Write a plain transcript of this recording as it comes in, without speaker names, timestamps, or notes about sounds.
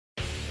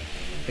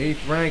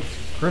8th-ranked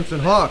Crimson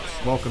Hawks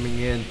welcoming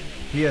in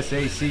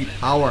PSAC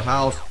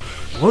powerhouse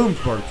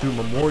Bloomsburg to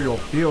Memorial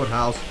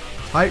Fieldhouse.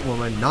 Tight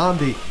woman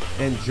Namdi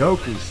and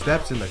Joku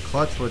steps in the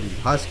clutch for the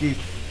Huskies.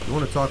 You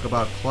want to talk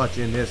about clutch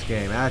in this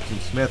game. Ashton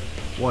Smith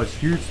was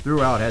huge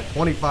throughout, had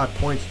 25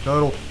 points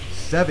total,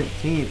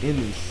 17 in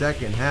the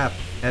second half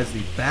as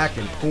the back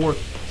and forth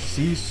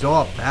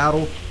seesaw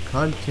battle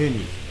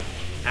continues.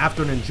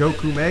 After an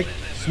Njoku make,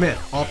 Smith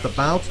off the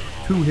bounce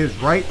to his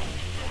right,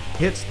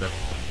 hits the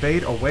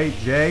fade away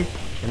J,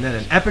 and then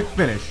an epic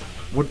finish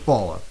would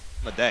follow.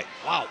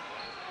 Wow.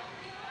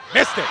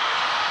 Missed it.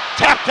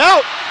 Tapped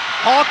out.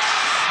 Hawks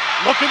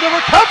looking to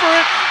recover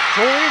it.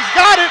 Julian's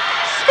got it.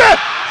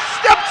 Smith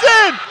steps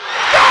in.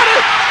 Got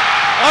it.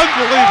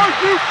 Unbelievable. Are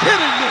you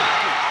kidding me?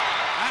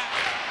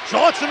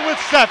 Johnson with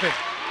 7.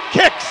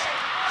 Kicks.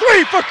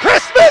 3 for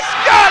Christmas.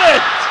 Got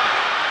it.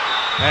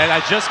 And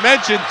I just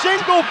mentioned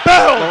Jingle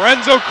bells.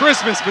 Lorenzo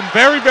Christmas been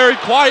very, very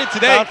quiet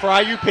today. Down for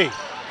IUP.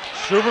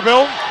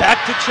 Schuberville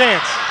back to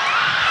Chance.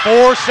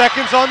 4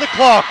 seconds on the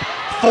clock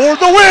for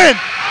the win.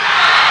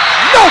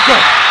 No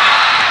good.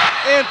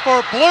 And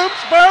for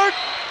Bloomsburg,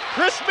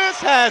 Christmas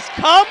has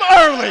come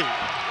early.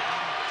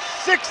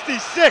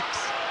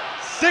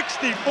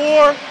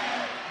 66-64.